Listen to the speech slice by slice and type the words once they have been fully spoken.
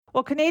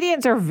Well,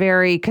 Canadians are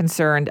very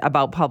concerned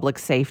about public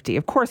safety.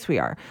 Of course we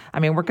are. I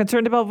mean, we're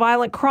concerned about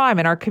violent crime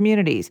in our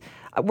communities.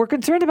 We're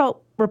concerned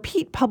about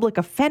repeat public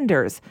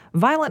offenders,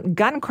 violent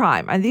gun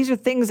crime. And these are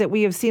things that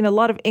we have seen a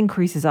lot of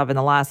increases of in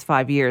the last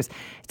 5 years.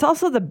 It's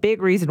also the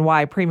big reason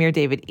why Premier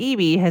David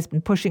Eby has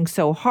been pushing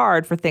so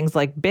hard for things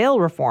like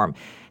bail reform.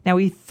 Now,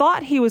 he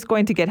thought he was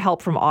going to get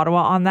help from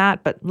Ottawa on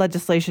that, but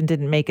legislation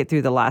didn't make it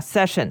through the last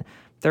session.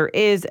 There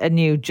is a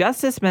new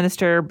justice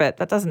minister, but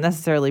that doesn't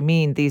necessarily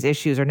mean these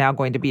issues are now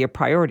going to be a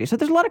priority. So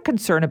there's a lot of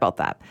concern about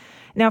that.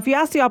 Now, if you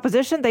ask the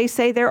opposition, they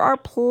say there are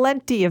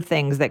plenty of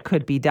things that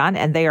could be done,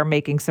 and they are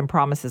making some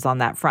promises on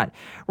that front.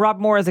 Rob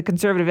Moore is a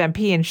Conservative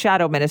MP and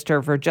Shadow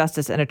Minister for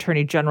Justice and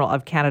Attorney General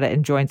of Canada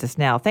and joins us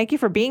now. Thank you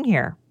for being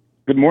here.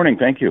 Good morning.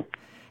 Thank you.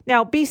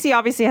 Now, BC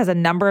obviously has a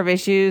number of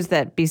issues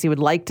that BC would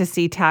like to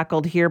see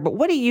tackled here, but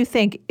what do you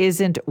think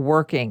isn't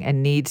working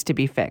and needs to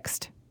be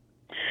fixed?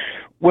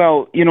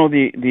 Well,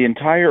 the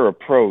entire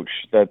approach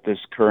that this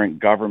current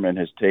government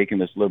has taken,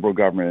 this Liberal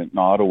government in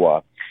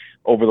Ottawa,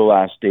 over the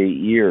last 8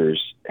 years,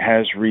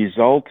 has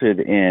resulted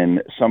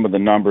in some of the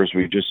numbers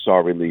we just saw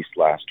released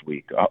last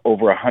week.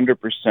 Over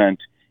 100%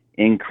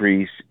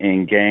 increase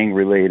in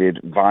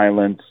gang-related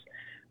violence,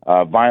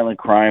 violent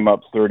crime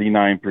up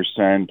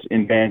 39%.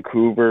 In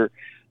Vancouver,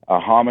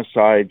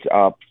 homicides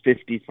up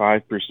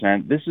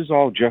 55%. This is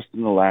all just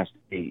in the last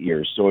 8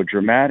 years. So a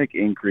dramatic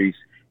increase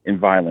in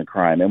violent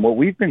crime. And what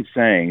we've been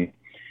saying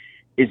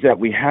is that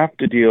we have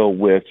to deal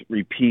with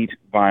repeat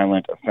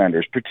violent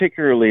offenders,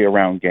 particularly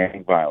around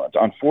gang violence.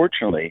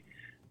 Unfortunately,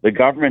 the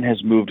government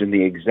has moved in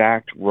the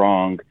exact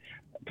wrong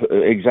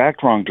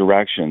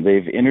direction.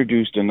 They've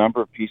introduced a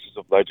number of pieces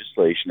of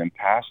legislation and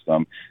passed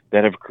them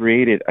that have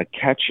created a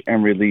catch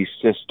and release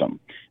system.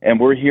 And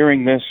we're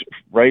hearing this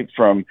right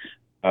from,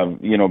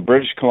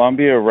 British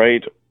Columbia,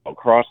 right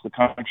across the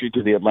country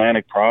to the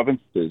Atlantic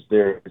provinces.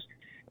 There's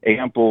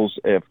examples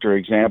after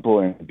example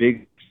in a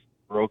big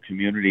rural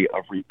community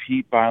of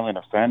repeat violent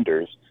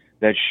offenders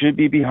that should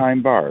be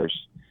behind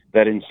bars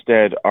that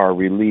instead are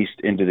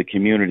released into the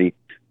community.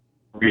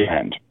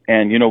 And,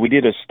 we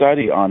did a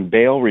study on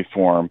bail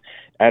reform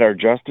at our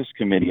Justice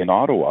Committee in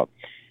Ottawa.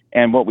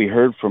 And what we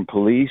heard from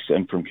police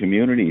and from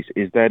communities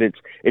is that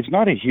it's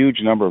not a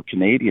huge number of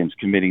Canadians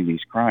committing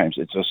these crimes.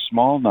 It's a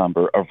small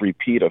number of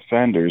repeat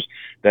offenders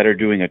that are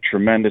doing a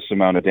tremendous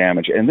amount of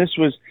damage. And this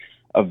was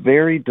a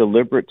very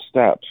deliberate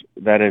step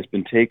that has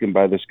been taken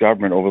by this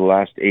government over the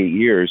last 8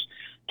 years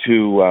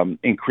to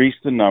increase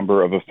the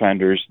number of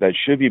offenders that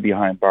should be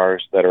behind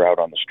bars that are out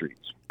on the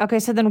streets. Okay,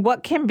 so then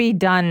what can be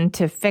done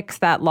to fix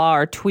that law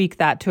or tweak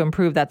that to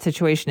improve that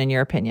situation, in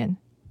your opinion?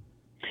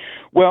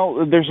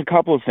 Well, there's a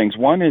couple of things.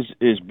 One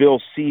is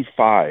Bill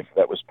C-5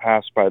 that was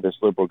passed by this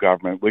Liberal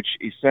government, which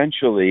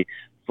essentially,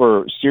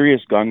 for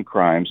serious gun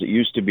crimes, it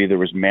used to be there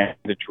was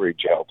mandatory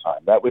jail time.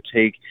 That would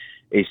take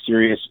a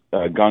serious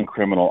gun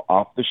criminal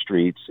off the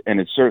streets, and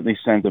it certainly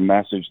sends a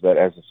message that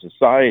as a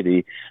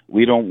society,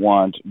 we don't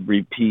want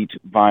repeat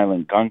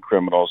violent gun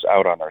criminals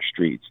out on our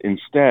streets.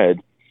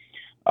 Instead,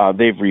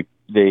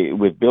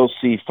 with Bill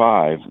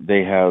C-5,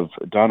 they have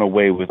done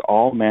away with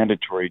all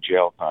mandatory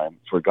jail time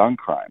for gun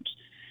crimes.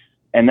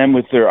 And then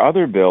with their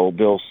other bill,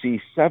 Bill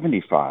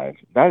C-75,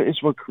 that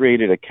is what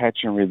created a catch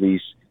and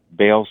release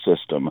bail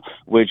system,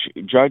 which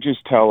judges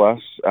tell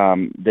us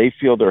they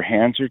feel their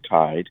hands are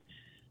tied,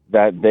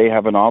 that they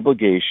have an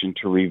obligation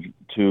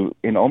to,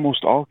 in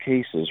almost all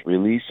cases,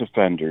 release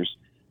offenders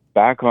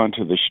back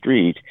onto the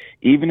street,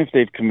 even if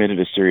they've committed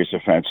a serious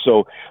offense.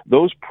 So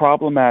those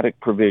problematic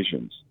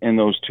provisions in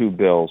those two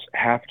bills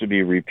have to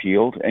be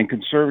repealed, and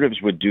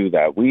Conservatives would do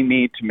that. We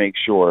need to make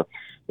sure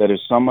that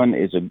if someone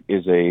is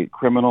a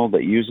criminal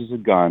that uses a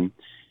gun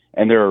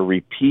and they're a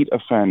repeat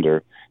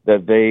offender,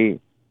 that they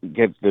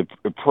get the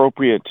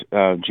appropriate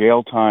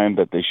jail time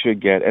that they should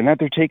get, and that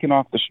they're taken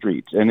off the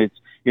streets. And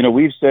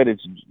we've said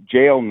it's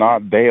jail,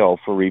 not bail,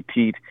 for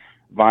repeat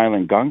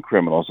violent gun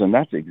criminals, and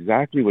that's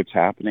exactly what's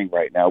happening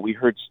right now. We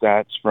heard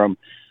stats from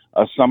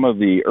some of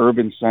the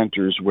urban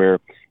centers where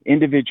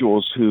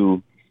individuals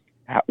who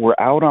were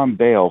out on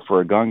bail for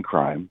a gun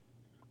crime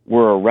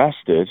were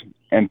arrested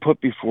and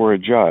put before a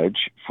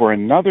judge for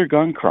another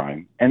gun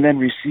crime and then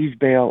received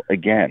bail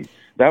again.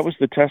 That was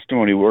the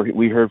testimony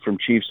we heard from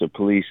chiefs of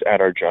police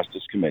at our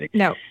Justice Committee.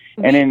 No.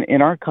 And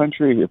in our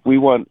country, if we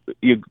want,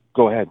 you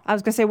go ahead. I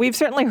was going to say, we've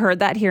certainly heard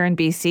that here in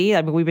BC.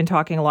 I mean, we've been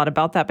talking a lot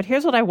about that. But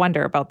here's what I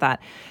wonder about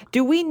that.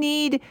 Do we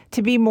need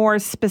to be more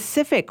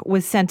specific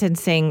with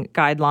sentencing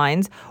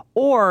guidelines,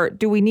 or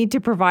do we need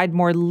to provide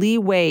more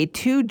leeway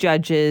to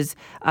judges?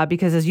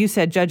 Because as you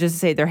said, judges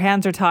say their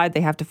hands are tied.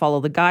 They have to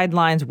follow the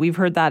guidelines. We've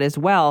heard that as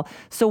well.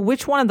 So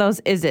which one of those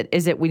is it?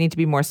 Is it we need to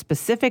be more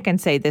specific and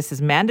say this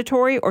is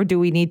mandatory, or do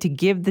we need to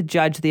give the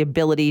judge the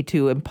ability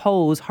to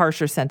impose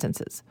harsher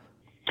sentences?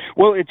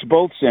 Well, it's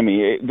both,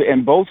 Simi,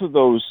 and both of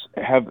those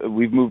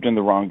we've moved in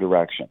the wrong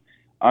direction.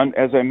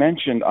 As I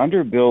mentioned,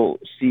 under Bill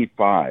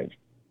C-5,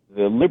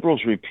 the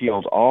Liberals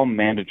repealed all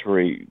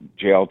mandatory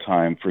jail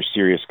time for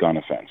serious gun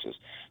offenses.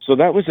 So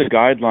that was a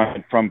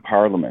guideline from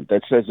Parliament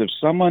that says if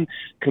someone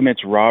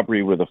commits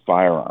robbery with a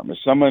firearm, if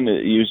someone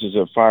uses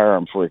a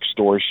firearm for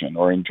extortion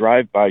or in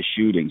drive-by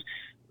shootings,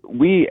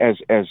 we as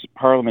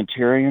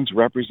parliamentarians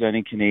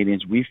representing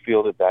Canadians, we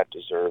feel that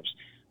deserves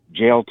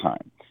jail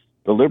time.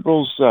 The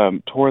Liberals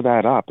tore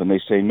that up, and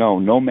they say no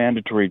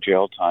mandatory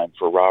jail time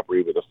for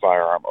robbery with a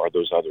firearm or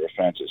those other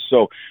offenses.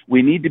 So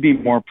we need to be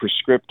more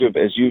prescriptive,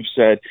 as you've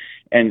said,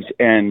 and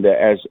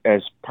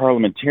as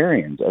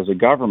parliamentarians, as a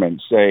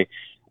government, say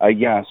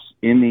yes,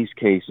 in these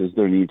cases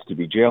there needs to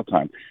be jail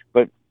time.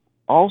 But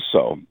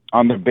also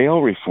on the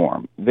bail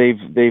reform,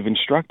 they've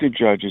instructed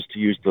judges to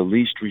use the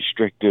least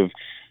restrictive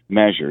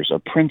measures, a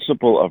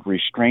principle of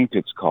restraint,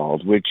 it's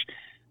called, which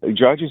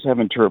judges have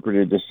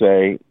interpreted to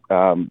say,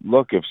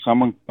 look, if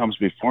someone comes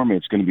before me,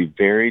 it's going to be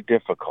very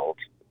difficult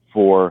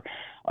for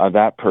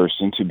that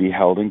person to be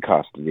held in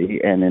custody,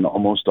 and in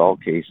almost all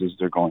cases,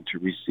 they're going to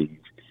receive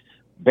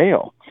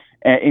bail,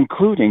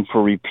 including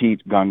for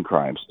repeat gun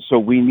crimes. So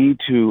we need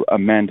to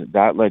amend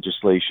that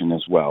legislation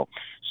as well.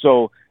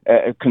 So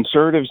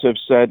conservatives have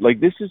said, like,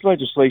 this is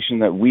legislation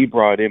that we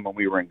brought in when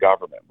we were in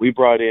government. We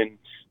brought in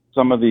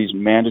some of these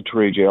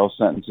mandatory jail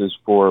sentences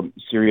for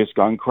serious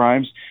gun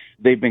crimes.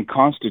 They've been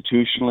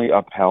constitutionally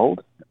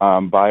upheld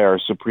by our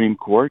Supreme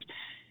Court,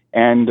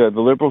 and the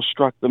Liberals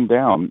struck them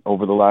down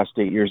over the last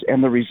 8 years,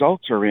 and the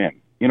results are in.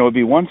 You know, it'd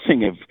be one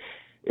thing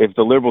if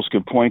the Liberals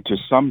could point to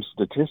some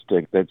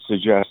statistic that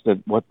suggests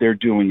that what they're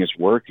doing is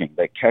working,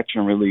 that catch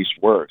and release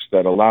works,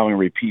 that allowing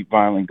repeat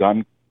violent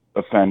gun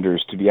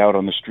offenders to be out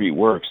on the street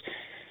works.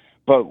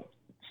 But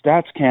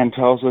StatsCan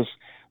tells us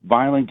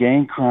violent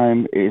gang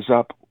crime is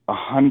up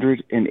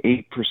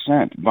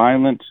 108%.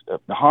 Violent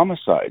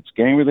homicides,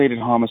 gang-related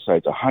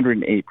homicides,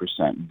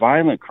 108%.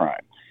 Violent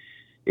crime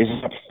is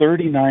up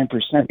 39%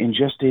 in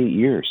just 8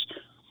 years.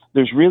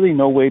 There's really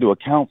no way to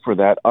account for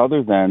that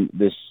other than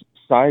this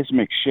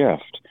seismic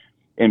shift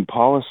in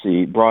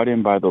policy brought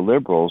in by the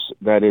Liberals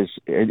that is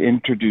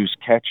introduced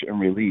catch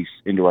and release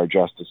into our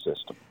justice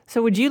system.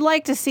 So would you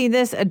like to see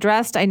this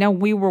addressed? I know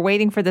we were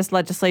waiting for this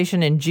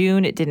legislation in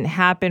June. It didn't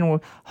happen. We're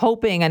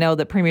hoping, I know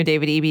that Premier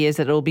David Eby is,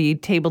 that it will be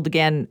tabled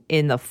again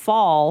in the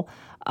fall.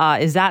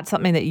 Is that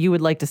something that you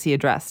would like to see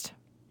addressed?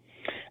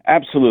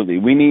 Absolutely.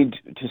 We need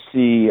to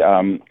see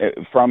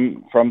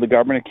from the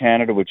Government of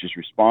Canada, which is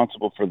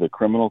responsible for the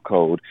criminal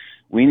code,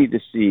 we need to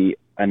see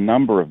a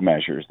number of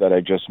measures that I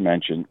just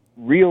mentioned,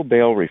 real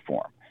bail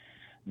reform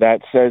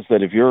that says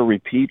that if you're a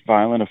repeat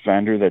violent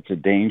offender that's a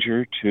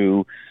danger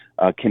to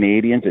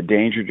Canadians, a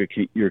danger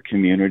to your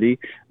community,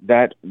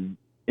 that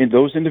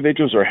those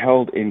individuals are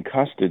held in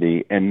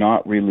custody and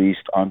not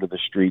released onto the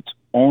streets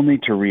only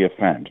to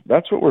reoffend.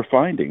 That's what we're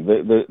finding.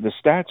 The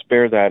stats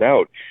bear that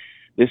out.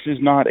 This is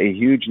not a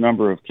huge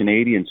number of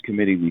Canadians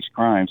committing these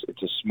crimes.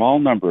 It's a small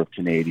number of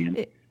Canadians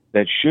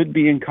that should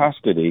be in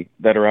custody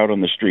that are out on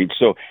the streets.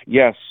 So,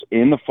 yes,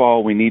 in the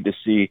fall, we need to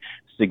see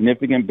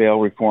significant bail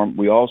reform.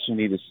 We also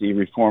need to see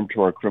reform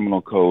to our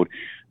criminal code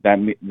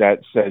that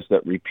says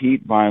that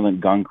repeat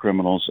violent gun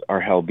criminals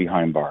are held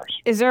behind bars.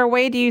 Is there a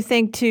way, do you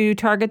think, to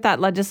target that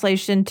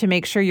legislation to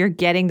make sure you're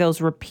getting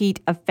those repeat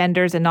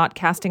offenders and not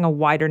casting a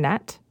wider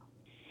net?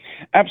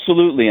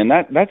 Absolutely, and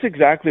that's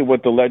exactly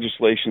what the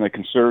legislation that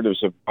Conservatives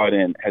have brought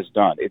in has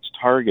done. It's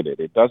targeted.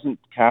 It doesn't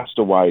cast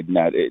a wide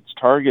net. It's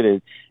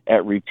targeted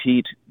at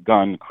repeat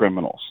gun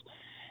criminals.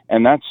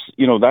 And that's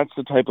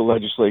the type of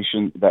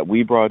legislation that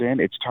we brought in.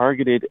 It's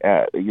targeted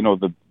at,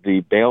 the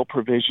bail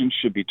provisions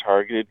should be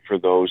targeted for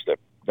those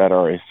that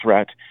are a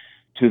threat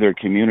to their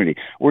community.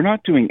 We're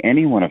not doing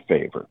anyone a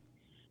favor.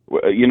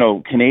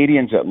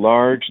 Canadians at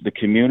large, the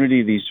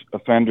community these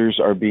offenders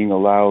are being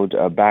allowed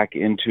back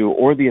into,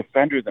 or the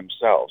offender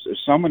themselves. If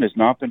someone has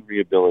not been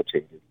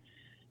rehabilitated,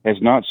 has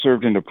not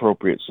served an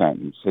appropriate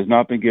sentence, has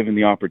not been given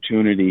the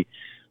opportunity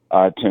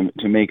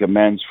to make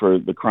amends for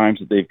the crimes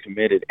that they've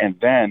committed, and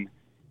then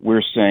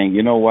we're saying,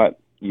 you know what,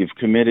 you've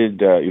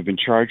been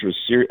charged with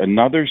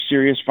another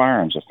serious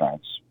firearms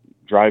offense,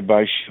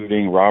 drive-by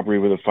shooting, robbery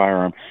with a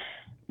firearm.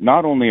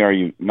 Not only are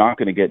you not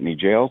going to get any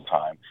jail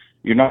time,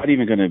 you're not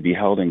even going to be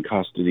held in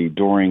custody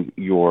during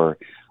your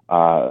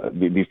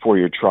before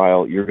your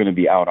trial. You're going to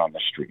be out on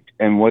the street.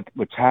 And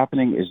what's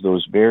happening is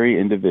those very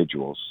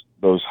individuals,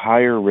 those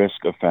higher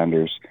risk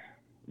offenders,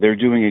 they're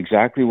doing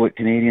exactly what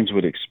Canadians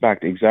would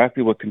expect,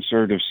 exactly what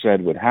Conservatives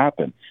said would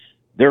happen.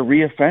 They're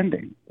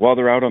reoffending while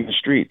they're out on the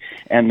street.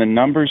 And the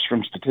numbers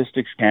from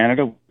Statistics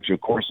Canada, which of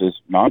course is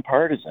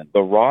nonpartisan,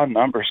 the raw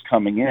numbers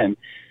coming in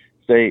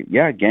say,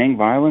 yeah, gang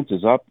violence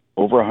is up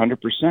over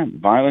 100%.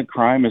 Violent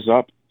crime is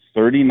up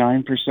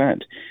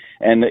 39%.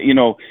 And,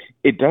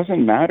 it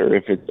doesn't matter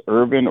if it's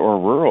urban or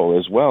rural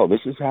as well.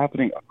 This is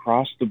happening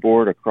across the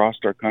board, across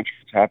our country.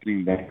 It's happening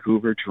in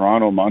Vancouver,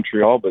 Toronto,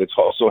 Montreal, but it's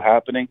also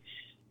happening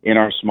in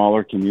our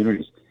smaller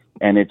communities.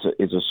 And it's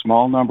a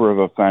small number of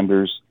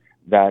offenders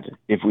that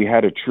if we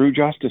had a true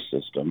justice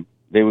system,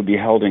 they would be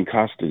held in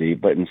custody.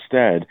 But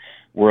instead,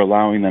 we're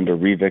allowing them to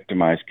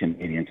re-victimize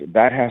Canadians.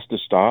 That has to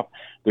stop.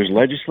 There's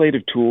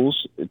legislative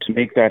tools to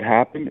make that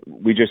happen.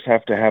 We just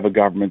have to have a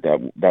government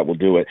that will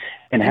do it.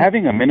 And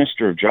having a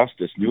Minister of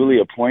Justice newly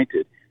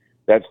appointed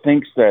that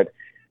thinks that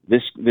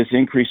this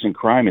increase in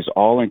crime is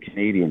all in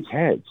Canadians'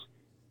 heads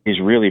is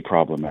really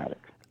problematic.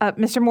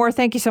 Mr. Moore,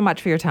 thank you so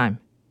much for your time.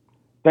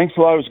 Thanks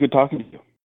a lot. It was good talking to you.